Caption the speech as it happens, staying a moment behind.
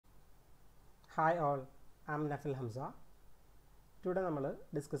Hi all, I'm Nafil Hamza. Today we will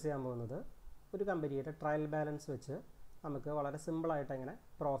discuss ഒരു കമ്പനിയുടെ trial balance വെച്ച് നമുക്ക് വളരെ സിമ്പിൾ ആയിട്ട് എങ്ങനെ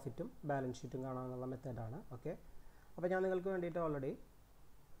പ്രോഫിറ്റും ബാലൻസ് ഷീറ്റും കാണാനുള്ള മെത്തേഡാണ്. ഓക്കെ, അപ്പോൾ ഞാൻ നിങ്ങൾക്ക് വേണ്ടിയിട്ട് ഓൾറെഡി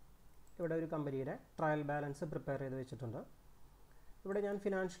ഇവിടെ ഒരു കമ്പനിയുടെ ട്രയൽ ബാലൻസ് പ്രിപ്പയർ ചെയ്ത് വെച്ചിട്ടുണ്ട്. ഇവിടെ ഞാൻ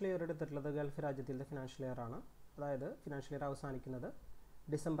ഫിനാൻഷ്യൽ ഇയർ എടുത്തിട്ടുള്ളത് ഗൾഫ് രാജ്യത്തിലെ ഫിനാൻഷ്യൽ ഇയർ ആണ്. അതായത് ഫിനാൻഷ്യൽ ഇയർ അവസാനിക്കുന്നത്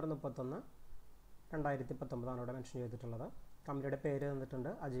ഡിസംബർ 31, 2019 ഇവിടെ മെൻഷൻ ചെയ്തിട്ടുള്ളത്. കമ്പനിയുടെ പേര്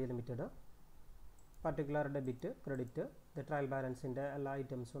തന്നിട്ടുണ്ട് Ajay limited. Particular debit, credit, trial ബാലൻസിൻ്റെ എല്ലാ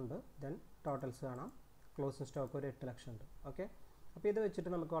ഐറ്റംസും ഉണ്ട്. ദെൻ ടോട്ടൽസ് കാണാം. ക്ലോസിംഗ് സ്റ്റോക്ക് ഒരു 8 ലക്ഷം ഉണ്ട്. ഓക്കെ, അപ്പോൾ ഇത് വെച്ചിട്ട്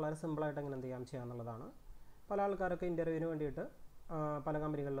നമുക്ക് വളരെ സിമ്പിളായിട്ട് എങ്ങനെ ചെയ്യാമെന്നുള്ളതാണ്. പല ആൾക്കാരൊക്കെ ഇൻ്റർവ്യൂവിന് വേണ്ടിയിട്ട് പല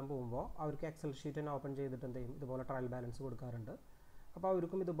കമ്പനികളിലും പോകുമ്പോൾ അവർക്ക് എക്സൽ ഷീറ്റ് തന്നെ ഓപ്പൺ ചെയ്തിട്ട് എന്ത് ചെയ്യും, ഇതുപോലെ ട്രയൽ ബാലൻസ് കൊടുക്കാറുണ്ട്. അപ്പോൾ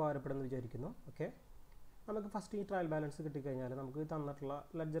അവർക്കും ഇത് ഉപകാരപ്പെടുമെന്ന് വിചാരിക്കുന്നു. ഓക്കെ, നമുക്ക് ഫസ്റ്റ് ഈ ട്രയൽ ബാലൻസ് കിട്ടിക്കഴിഞ്ഞാൽ നമുക്ക് തന്നിട്ടുള്ള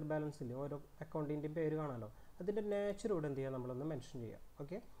ലെഡ്ജർ ബാലൻസ് ഇല്ലേ, ഓരോ അക്കൗണ്ടിൻ്റെയും പേര് കാണാമല്ലോ, അതിൻ്റെ നേച്ചർ ഇവിടെ എന്ത് ചെയ്യുക, നമ്മളൊന്ന് മെൻഷൻ ചെയ്യാം.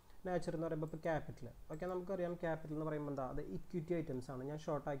 ഓക്കെ, നേച്ചർ എന്ന് പറയുമ്പോൾ ഇപ്പോൾ ക്യാപിറ്റൽ. ഓക്കെ, നമുക്കറിയാം ക്യാപിറ്റൽ എന്ന് പറയുമ്പോൾ എന്താ, അത് ഇക്വിറ്റി ഐറ്റംസ് ആണ്. ഞാൻ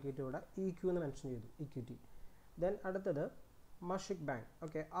ഷോർട്ട് ആക്കിയിട്ട് ഇവിടെ ഇക്യു എന്ന് മെൻഷൻ ചെയ്തു, ഇക്വിറ്റി. ദെൻ അടുത്തത് മഷിക് ബാങ്ക്.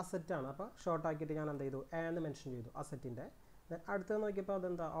 ഓക്കെ, അസറ്റാണ്. അപ്പോൾ ഷോർട്ട് ആക്കിയിട്ട് ഞാൻ എന്ത് ചെയ്തു, എ എന്ന് മെൻഷൻ ചെയ്തു അസറ്റിൻ്റെ. ദെൻ അടുത്തത് നോക്കിയപ്പോൾ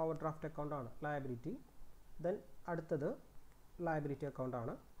അതെന്താ, ഓവർ ഡ്രാഫ്റ്റ് അക്കൗണ്ടാണ്, ലയബിലിറ്റി. ദെൻ അടുത്തത് ലയബിലിറ്റി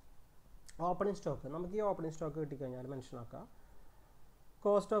അക്കൗണ്ടാണ്. ഓപ്പണിംഗ് സ്റ്റോക്ക്, നമുക്ക് ഈ ഓപ്പണിംഗ് സ്റ്റോക്ക് കിട്ടിക്കഴിഞ്ഞാൽ മെൻഷൻ ആക്കുക.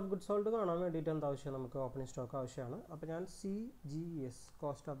 കോസ്റ്റ് ഓഫ് ഗുഡ്സ് സോൾഡ് കാണാൻ വേണ്ടിയിട്ട് എന്താ ആവശ്യം, നമുക്ക് ഓപ്പണിംഗ് സ്റ്റോക്ക് ആവശ്യമാണ്. അപ്പോൾ ഞാൻ CGS,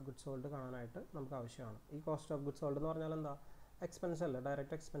 cost of goods sold കാണാനായിട്ട് നമുക്ക് ആവശ്യമാണ്. ഈ കോസ്റ്റ് ഓഫ് ഗുഡ്സ് സോൾഡ് എന്ന് പറഞ്ഞാൽ എന്താ, എക്സ്പെൻസ് അല്ലേ,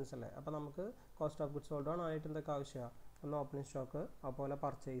 ഡയറക്റ്റ് എക്സ്പെൻസ് അല്ലേ. അപ്പോൾ നമുക്ക് കോസ്റ്റ് ഓഫ് ഗുഡ്സ് സോൾഡ് കാണാനായിട്ട് എന്തൊക്കെ ആവശ്യമാണ്, ഒന്ന് ഓപ്പണിംഗ് സ്റ്റോക്ക്, അതുപോലെ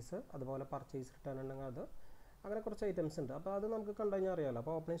പർച്ചേസ്, അതുപോലെ പർച്ചേസ് റിട്ടേൺ ഉണ്ടെങ്കിൽ അത്, അങ്ങനെ കുറച്ച് ഐറ്റംസ് ഉണ്ട്. അപ്പോൾ അത് നമുക്ക് കണ്ടു കഴിഞ്ഞാൽ അറിയാമല്ലോ.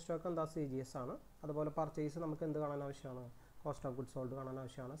 അപ്പോൾ ഓപ്പണിംഗ് സ്റ്റോക്ക് എന്താ, CGS ആണ്. അതുപോലെ പർച്ചേസ് നമുക്ക് എന്ത് കാണാൻ ആവശ്യമാണ്, കോസ്റ്റ് ഓഫ് ഗുഡ്സ് സോൾഡ് കാണാൻ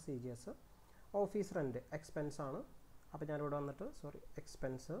ആവശ്യമാണ്, CGS. ഓഫീസ് റെൻറ്റ് എക്സ്പെൻസ് ആണ്. അപ്പോൾ ഞാനിവിടെ വന്നിട്ട്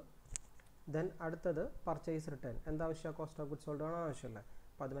എക്സ്പെൻസ്. ദെൻ അടുത്തത് purchase return, എന്താവശ്യമാണ്, cost of goods sold കാണാൻ ആവശ്യമല്ലേ,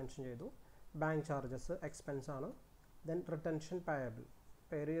 അപ്പോൾ അത് മെൻഷൻ ചെയ്തു. ബാങ്ക് ചാർജസ് എക്സ്പെൻസ് ആണ്. ദെൻ റിട്ടൻഷൻ പയബിൾ,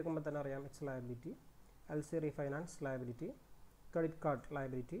 പേര് കേൾക്കുമ്പോൾ തന്നെ അറിയാം, it's liability. LC refinance liability. Credit card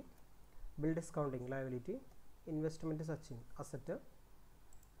liability. Bill discounting liability. Investment സച്ചിങ് asset.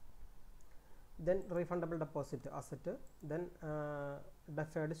 Then refundable deposit asset. Then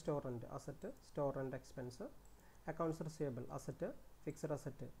deferred store rent asset, store rent expense. Accounts receivable asset, fixed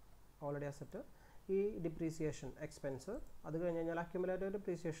asset already asset. ഈ depreciation expense. അത് കഴിഞ്ഞ് കഴിഞ്ഞാൽ accumulated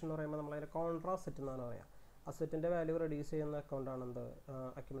depreciation എന്ന് പറയുമ്പോൾ നമ്മളതിൻ്റെ contra asset എന്നാണ് പറയുക. അസറ്റിൻ്റെ value reduce ചെയ്യുന്ന അക്കൗണ്ടാണ് എന്ത്,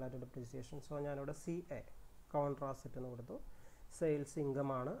 അക്യുമുലേറ്റഡ് ഡിപ്രീസിയേഷൻ. സോ ഞാനിവിടെ CA കോൺട്രാ അസറ്റ് എന്ന് കൊടുത്തു. സെയിൽസ്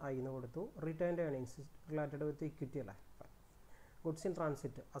ഇൻകം ആണ്, I എന്ന് കൊടുത്തു. Returned earnings related with equity അല്ലേ. Goods in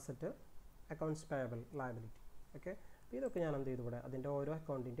transit asset. Accounts payable liability. Okay, അപ്പോൾ ഇതൊക്കെ ഞാൻ എന്ത് ചെയ്തു, ഇവിടെ അതിൻ്റെ ഓരോ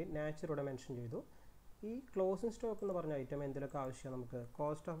അക്കൗണ്ടിൻ്റെയും നേച്ചർ ഇവിടെ മെൻഷൻ ചെയ്തു. ഈ ക്ലോസിംഗ് സ്റ്റോക്ക് എന്ന് പറഞ്ഞ ഐറ്റം എന്തിലൊക്കെ ആവശ്യമാണ്, നമുക്ക്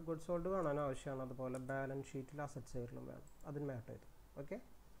കോസ്റ്റ് ഓഫ് ഗുഡ്സ് സോൾഡ് കാണാൻ ആവശ്യമാണ്. അതുപോലെ ബാലൻസ് ഷീറ്റിൽ അസറ്റ് സൈഡിലും വേണം, അതിന് മാറ്റർ ചെയ്തു. ഓക്കെ,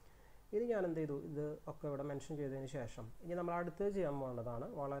 ഇനി ഞാൻ എന്ത് ചെയ്തു, ഇത് ഒക്കെ ഇവിടെ മെൻഷൻ ചെയ്തതിന് ശേഷം ഇനി നമ്മൾ അടുത്ത് ചെയ്യാൻ പോകുന്നതാണ്.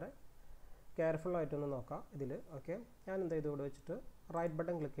 വളരെ കെയർഫുൾ ആയിട്ടൊന്ന് നോക്കാം ഇതിൽ. ഓക്കെ, ഞാൻ എന്ത് ചെയ്തു, ഇവിടെ വെച്ചിട്ട് റൈറ്റ്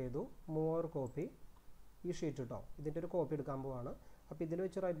ബട്ടൺ ക്ലിക്ക് ചെയ്തു, മൂവർ കോപ്പി ഈ ഷീറ്റ് കേട്ടോ, ഇതിൻ്റെ ഒരു കോപ്പി എടുക്കാൻ പോവാണ്. അപ്പോൾ ഇതിൽ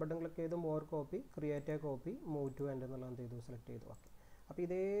വെച്ച് റൈറ്റ് ബട്ടൺ ക്ലിക്ക് ചെയ്തു, മൂവർ copy, create A copy, move to end എന്നുള്ള എന്ത് ചെയ്തു, സെലക്ട് ചെയ്തു. ഓക്കെ, അപ്പോൾ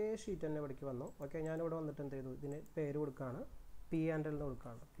ഇതേ ഷീറ്റ് തന്നെ ഇവിടേക്ക് വന്നു. ഓക്കെ, ഞാനിവിടെ വന്നിട്ട് എന്ത് ചെയ്തു, ഇതിന് പേര് കൊടുക്കുകയാണ്, P&L എന്ന്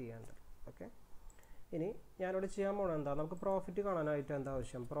കൊടുക്കുകയാണ്, P&L. ഓക്കെ, ഇനി ഞാനിവിടെ ചെയ്യാൻ പോകുന്നത് എന്താ, നമുക്ക് പ്രോഫിറ്റ് കാണാനായിട്ട് എന്താ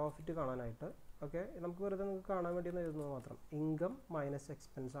ആവശ്യം, പ്രോഫിറ്റ് കാണാനായിട്ട്. ഓക്കെ, നമുക്ക് വെറുതെ നിങ്ങൾക്ക് കാണാൻ വേണ്ടി എഴുതുന്നത് മാത്രം. ഇൻകം മൈനസ്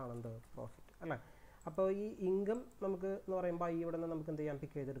എക്സ്പെൻസ് ആണ് എന്ത്, പ്രോഫിറ്റ് അല്ലേ. അപ്പോൾ ഈ ഇൻകം നമുക്ക് എന്ന് പറയുമ്പോൾ ഇവിടെ നിന്ന് നമുക്ക് എന്ത് ചെയ്യാം,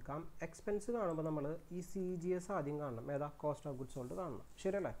 പിക്ക് ചെയ്തെടുക്കാം. എക്സ്പെൻസ് കാണുമ്പോൾ നമ്മൾ ഈ CGS ആദ്യം കാണണം, ഏതാ, കോസ്റ്റ് ഓഫ് ഗുഡ്സ് സോൾഡ് കാണണം,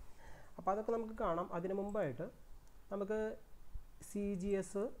 ശരിയല്ലേ. അപ്പോൾ അതൊക്കെ നമുക്ക് കാണാം. അതിന് മുമ്പായിട്ട് നമുക്ക്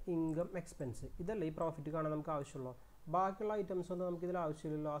CGS, ഇൻകം, എക്സ്പെൻസ്, ഇതല്ലേ ഈ പ്രോഫിറ്റ് കാണാൻ നമുക്ക് ആവശ്യമുള്ളൂ. ബാക്കിയുള്ള ഐറ്റംസ് ഒന്നും നമുക്ക് ഇതിൽ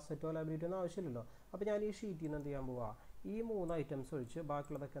ആവശ്യമില്ലല്ലോ, അസറ്റോ ലയബിലിറ്റി ഒന്നും ആവശ്യമില്ലല്ലോ. അപ്പോൾ ഞാൻ ഈ ഷീറ്റിൽ നിന്ന് എന്ത് ചെയ്യാൻ പോവുക, ഈ 3 ഐറ്റംസ് ഒഴിച്ച്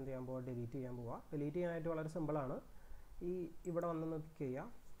ബാക്കിയുള്ളതൊക്കെ എന്ത് ചെയ്യാൻ പോവുക, ഡിലീറ്റ് ചെയ്യാൻ പോവുക. ഡിലീറ്റ് ചെയ്യാനായിട്ട് വളരെ സിമ്പിളാണ്. ഈ ഇവിടെ വന്നൊന്ന് പിക്ക് ചെയ്യുക,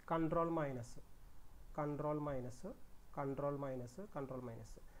 control minus, control minus, control minus, control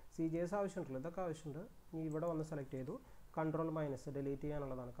minus. CGS ആവശ്യമുണ്ടല്ലോ, ഇതൊക്കെ ആവശ്യമുണ്ട്. ഇനി ഇവിടെ വന്ന് സെലക്ട് ചെയ്തു, control minus delete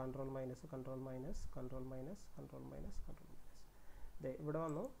ചെയ്യാനുള്ളതാണ്. Control minus, control minus, control minus, control minus, control minus. ഇവിടെ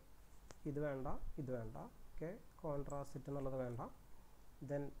വന്നു, ഇത് വേണ്ട, ഇത് വേണ്ട. ഓക്കെ, കോൺട്രാസെറ്റ് എന്നുള്ളത് വേണ്ട.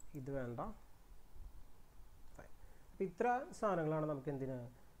 ദെൻ ഇത് വേണ്ട. അപ്പോൾ ഇത്ര സാധനങ്ങളാണ് നമുക്ക് എന്തിന്,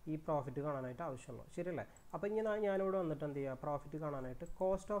 ഈ പ്രോഫിറ്റ് കാണാനായിട്ട് ആവശ്യമുള്ളൂ, ശരിയല്ലേ. അപ്പോൾ ഇനി ഞാനിവിടെ വന്നിട്ട് എന്ത് ചെയ്യുക, പ്രോഫിറ്റ് കാണാനായിട്ട്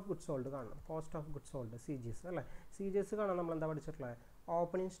കോസ്റ്റ് ഓഫ് ഗുഡ്സ് സോൾഡ് കാണണം. Cost of goods sold CGS അല്ലേ. CGS കാണാൻ നമ്മൾ എന്താ പഠിച്ചിട്ടുള്ളത്,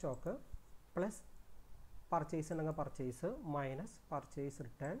 ഓപ്പണിംഗ് സ്റ്റോക്ക് പ്ലസ് പർച്ചേസ് ഉണ്ടെങ്കിൽ purchase minus purchase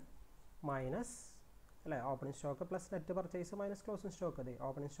return minus അല്ലേ, opening stock plus net purchase minus closing stock. അതെ,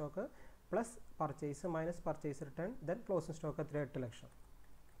 opening stock plus purchase minus purchase return, then closing stock എത്ര, 8 ലക്ഷം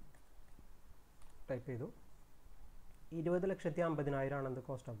type ചെയ്തു. 20,50,000 ആണ് എന്ത്,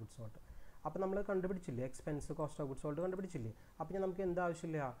 കോസ്റ്റ് ഓഫ് ഗുഡ്സ് സോൾഡ്. അപ്പോൾ നമ്മൾ കണ്ടുപിടിച്ചില്ലേ expense cost of goods sold കണ്ടുപിടിച്ചില്ലേ. അപ്പോൾ ഞാൻ നമുക്ക് എന്താ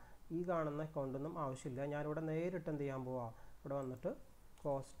ആവശ്യമില്ല, ഈ കാണുന്ന അക്കൗണ്ടൊന്നും ആവശ്യമില്ല. ഞാനിവിടെ നേരിട്ട് എന്ത് ചെയ്യാൻ പോവാം, ഇവിടെ വന്നിട്ട്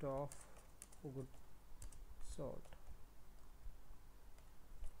cost of good sold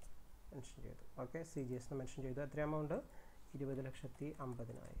mention ചെയ്തു. ഓക്കെ, CGS മെൻഷൻ ചെയ്തു. എത്ര എമൗണ്ട്,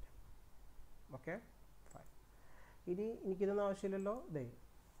 20,50,000. Okay fine. ഇനി എനിക്കിതൊന്നും ആവശ്യമില്ലല്ലോ,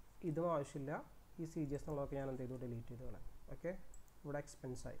 ഇതും ആവശ്യമില്ല. ഈ CGS എന്നുള്ളതൊക്കെ ഞാൻ എന്ത് ചെയ്തു, ഡിലീറ്റ് ചെയ്ത് കളയാം. ഓക്കെ, ഇവിടെ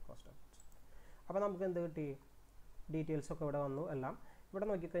എക്സ്പെൻസായി കോസ്റ്റ് ഓഫ് ഗുഡ്സ്. അപ്പോൾ നമുക്ക് എന്ത് കിട്ടി, ഡീറ്റെയിൽസൊക്കെ ഇവിടെ വന്നു എല്ലാം. ഇവിടെ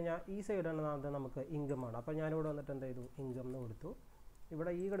നോക്കിക്കഴിഞ്ഞാൽ ഈ സൈഡാണ് നമുക്ക് ഇൻകം ആണ്. അപ്പോൾ ഞാനിവിടെ വന്നിട്ട് എന്ത് ചെയ്തു, ഇൻകം എന്ന് കൊടുത്തു.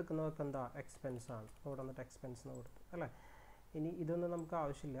 ഇവിടെ ഈ കിടക്കുന്നതൊക്കെ എന്താ, എക്സ്പെൻസ് ആണ്. ഇവിടെ വന്നിട്ട് എക്സ്പെൻസ് എന്ന് കൊടുത്തു അല്ലേ. ഇനി ഇതൊന്നും നമുക്ക്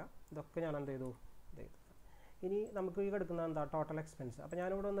ആവശ്യമില്ല, ഇതൊക്കെ ഞാൻ എന്ത് ചെയ്തു, ചെയ്തു. ഇനി നമുക്ക് ഈ കിടക്കുന്നത് എന്താ, ടോട്ടൽ എക്സ്പെൻസ്. അപ്പോൾ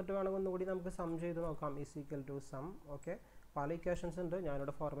ഞാനിവിടെ വന്നിട്ട് വേണമെങ്കിൽ ഒന്നുകൂടി നമുക്ക് സം ചെയ്ത് നോക്കാം. Is equal to some. Okay, പല ഇക്വേഷൻസ് ഉണ്ട്,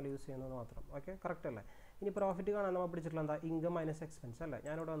 ഞാനിവിടെ ഫോർമുല യൂസ് ചെയ്യുന്നത് മാത്രം. ഓക്കെ, കറക്റ്റ് അല്ലേ. ഇനി പ്രോഫിറ്റ് കാണാൻ നമ്മൾ പിടിച്ചിട്ടുള്ള എന്താ, ഇൻകം മൈനസ് എക്സ്പെൻസ് അല്ലേ.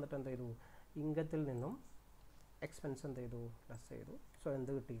 ഞാനിവിടെ വന്നിട്ട് എന്ത് ചെയ്തു, ഇൻകത്തിൽ നിന്നും എക്സ്പെൻസ് എന്ത് ചെയ്തു, ലെസ് ചെയ്തു. സോ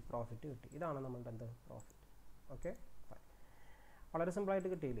എന്ത് കിട്ടി, പ്രോഫിറ്റ് കിട്ടി. ഇതാണ് നമ്മളുടെ എന്ത്, പ്രോഫിറ്റ്. Okay fine. വളരെ സിമ്പിളായിട്ട്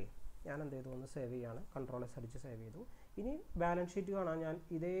കിട്ടിയില്ലേ. ഞാൻ എന്ത് ചെയ്തു, ഒന്ന് സേവ് ചെയ്യാണ്, കൺട്രോൾ എസ് അടിച്ച് സേവ് ചെയ്തു. ഇനി ബാലൻസ് ഷീറ്റ് കാണാൻ ഞാൻ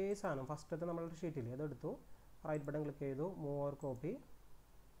ഇതേ സാധനം ഫസ്റ്റത്തെ നമ്മളുടെ ഷീറ്റില്ലേ അതെടുത്തു, റൈറ്റ് ബട്ടൺ ക്ലിക്ക് ചെയ്തു, move or copy,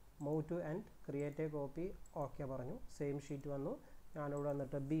 move to end, create A copy. Okay പറഞ്ഞു, സെയിം ഷീറ്റ് വന്നു. ഞാനിവിടെ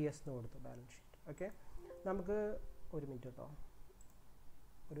വന്നിട്ട് BS എന്ന് കൊടുത്തു, ബാലൻസ് ഷീറ്റ്. ഓക്കെ, നമുക്ക് ഒരു മിനിറ്റ് കേട്ടോ,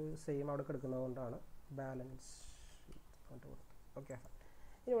 ഒരു സെയിം അവിടെ കിടക്കുന്നത് കൊണ്ടാണ് ബാലൻസ് ഷീറ്റ് കൊണ്ട് കൊടുത്തു. Okay fine.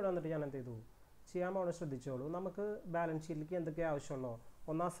 ഇനി ഇവിടെ വന്നിട്ട് ഞാൻ എന്ത് ചെയ്തു, ചെയ്യാൻ പോകുന്നത് ശ്രദ്ധിച്ചോളൂ. നമുക്ക് ബാലൻസ് ഷീറ്റിലേക്ക് എന്തൊക്കെയാണ് ആവശ്യമുള്ളൂ,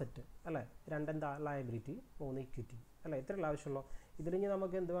 1 അസറ്റ് അല്ലേ, 2 എന്താ ലയബിലിറ്റി, 3 ഇക്വിറ്റി അല്ലേ, ഇത്രയുള്ള ആവശ്യമുള്ളൂ. ഇതിൽ ഇനി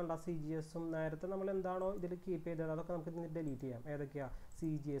നമുക്ക് എന്ത് വേണ്ട, CGSഉം നേരത്തെ നമ്മൾ എന്താണോ ഇതിൽ കീപ്പ് ചെയ്തത് അതൊക്കെ നമുക്ക് ഡിലീറ്റ് ചെയ്യാം. ഏതൊക്കെയാണ്,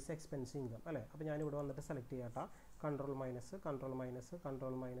 CGS, എക്സ്പെൻസ്, ഇൻകം അല്ലേ. അപ്പോൾ ഞാനിവിടെ വന്നിട്ട് സെലക്ട് ചെയ്യാട്ടോ, control minus, control minus,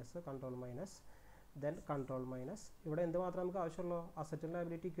 control minus, control minus, then control minus. ഇവിടെ എന്ത് മാത്രം നമുക്ക് ആവശ്യമുള്ളൂ, അസറ്റും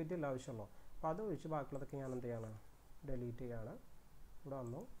ലയബിലിറ്റി ഇക്വിറ്റി അല്ല ആവശ്യമുള്ളൂ. അപ്പോൾ അത് ഒഴിച്ച് ബാക്കിയുള്ളതൊക്കെ ഞാൻ എന്ത് ചെയ്യാണ്, ഡിലീറ്റ് ചെയ്യാണ്. ഇവിടെ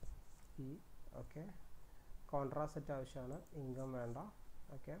വന്നു ഈ ഓക്കെ, കോൺട്രാ അസറ്റ് ആവശ്യമാണ്, ഇൻകം വേണ്ട.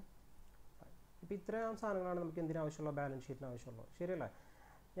 ഓക്കെ, ഇപ്പോൾ ഇത്രയും സാധനങ്ങളാണ് നമുക്ക് എന്തിനാവശ്യമുള്ള, ബാലൻസ് ഷീറ്റിന് ആവശ്യമുള്ളൂ. ശരിയല്ലേ.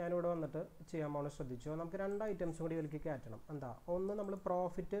 ഞാനിവിടെ വന്നിട്ട് ചെയ്യാൻ പോകുന്നത് ശ്രദ്ധിച്ചു. നമുക്ക് 2 ഐറ്റംസും കൂടി ഇതിലേക്ക് കയറ്റണം. എന്താ, ഒന്ന് നമ്മൾ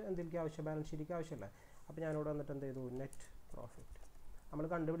പ്രോഫിറ്റ് എന്തിലേക്ക് ആവശ്യം, ബാലൻസ് ഷീറ്റിലേക്ക് ആവശ്യമില്ല. അപ്പോൾ ഞാനിവിടെ വന്നിട്ട് എന്ത് ചെയ്തു, നെറ്റ് പ്രോഫിറ്റ് നമ്മൾ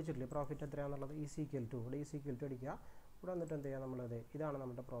കണ്ടുപിടിച്ചിട്ടില്ലേ, പ്രോഫിറ്റ് എത്രയാണെന്നുള്ളത്. ഈസ് ഈക്വൽ ടു, ഇവിടെ ഈസ് ഈക്വൽ ടു അടിക്കുക. ഇവിടെ വന്നിട്ട് എന്ത് ചെയ്യുക, നമ്മളത് ഇതാണ്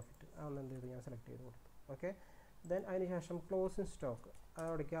നമ്മുടെ പ്രോഫിറ്റ്. അതൊന്ന് എന്ത് ചെയ്തു, ഞാൻ സെലക്ട് ചെയ്ത് കൊടുത്തു. ഓക്കെ, ദെൻ അതിന് ശേഷം ക്ലോസിങ് സ്റ്റോക്ക്,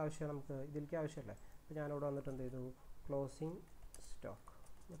 അവിടേക്ക് ആവശ്യം നമുക്ക് ഇതിലേക്ക് ആവശ്യമല്ലേ. അപ്പോൾ ഞാനിവിടെ വന്നിട്ട് എന്ത് ചെയ്തു, ക്ലോസിങ് സ്റ്റോക്ക്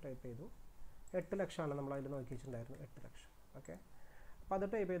ടൈപ്പ് ചെയ്തു. 8 ലക്ഷമാണ് നമ്മൾ അതിൽ നോക്കി വെച്ചിട്ടുണ്ടായിരുന്നു, 8 ലക്ഷം. ഓക്കെ, അപ്പോൾ അത്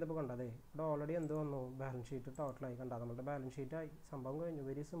ടൈപ്പ് ചെയ്തപ്പോൾ കണ്ടതേ ഇവിടെ ഓൾറെഡി എന്ത് വന്നു, ബാലൻസ് ഷീറ്റ് ടോട്ടലായി കണ്ടാൽ നമ്മുടെ ബാലൻസ് ഷീറ്റായി, സംഭവം കഴിഞ്ഞു,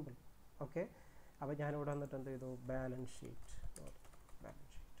 വെരി സിമ്പിൾ. ഓക്കെ, അപ്പോൾ ഞാനിവിടെ വന്നിട്ട് എന്ത് ചെയ്തു, ബാലൻസ് ഷീറ്റ്.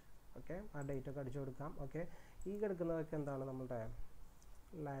 ഓക്കെ, ആ ഡേറ്റ് ഒക്കെ അടിച്ചു കൊടുക്കാം. ഓക്കെ, ഈ കിടക്കുന്നതൊക്കെ എന്താണ്, നമ്മുടെ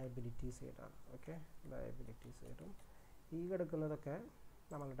ലയബിലിറ്റി സൈഡാണ്. ഓക്കെ, ലയബിലിറ്റി സൈഡും ഈ കിടക്കുന്നതൊക്കെ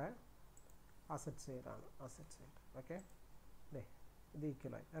നമ്മളുടെ അസറ്റ് സൈഡാണ്, അസറ്റ് സൈഡ്. ഓക്കെ, ഇത്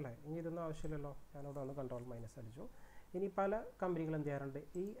ഈക്വലായി അല്ലേ. ഇനി ഇതൊന്നും ആവശ്യമില്ലല്ലോ, ഞാനിവിടെ വന്ന് കൺട്രോൾ മൈനസ് അടിച്ചു. ഇനി പല കമ്പനികൾ എന്ത് ചെയ്യാറുണ്ട്,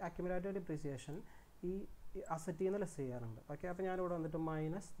 ഈ അക്യുമുലേറ്റഡ് ഡിപ്രീസിയേഷൻ ഈ അസറ്റിൽ നിന്ന് ലെസ് ചെയ്യാറുണ്ട്. ഓക്കെ, അപ്പോൾ ഞാനിവിടെ വന്നിട്ട്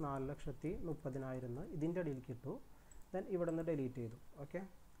 -4,30,000 ഇതിൻ്റെ അടിയിലേക്ക് ഇട്ടു. ദെൻ ഇവിടെ നിന്ന് ഡിലീറ്റ് ചെയ്തു. ഓക്കെ,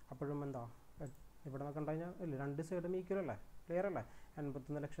 അപ്പോഴും എന്താ, ഇവിടെ നിന്ന് കണ്ടു കഴിഞ്ഞാൽ ഇല്ല, 2 സൈഡും ഈക്വൽ അല്ലേ, ക്ലിയർ അല്ലേ.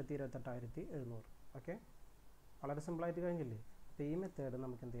 81,28,700. ഓക്കെ, വളരെ സിമ്പിളായിട്ട് കഴിഞ്ഞില്ലേ. അപ്പോൾ ഈ മെത്തേഡ്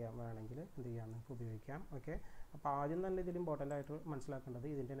നമുക്ക് എന്ത് ചെയ്യാം, വേണമെങ്കിൽ എന്ത് ചെയ്യാം, നമുക്ക് ഉപയോഗിക്കാം. ഓക്കെ, അപ്പോൾ ആദ്യം തന്നെ ഇതിൽ ഇമ്പോർട്ടൻ്റ് ആയിട്ട് മനസ്സിലാക്കേണ്ടത്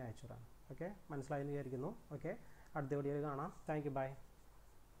ഇതിൻ്റെ നേച്ചറാണ്. ഓക്കെ, മനസ്സിലായെന്ന് വിചാരിക്കുന്നു. ഓക്കെ, അടുത്ത വീഡിയോയിൽ കാണാം. Thank you, by.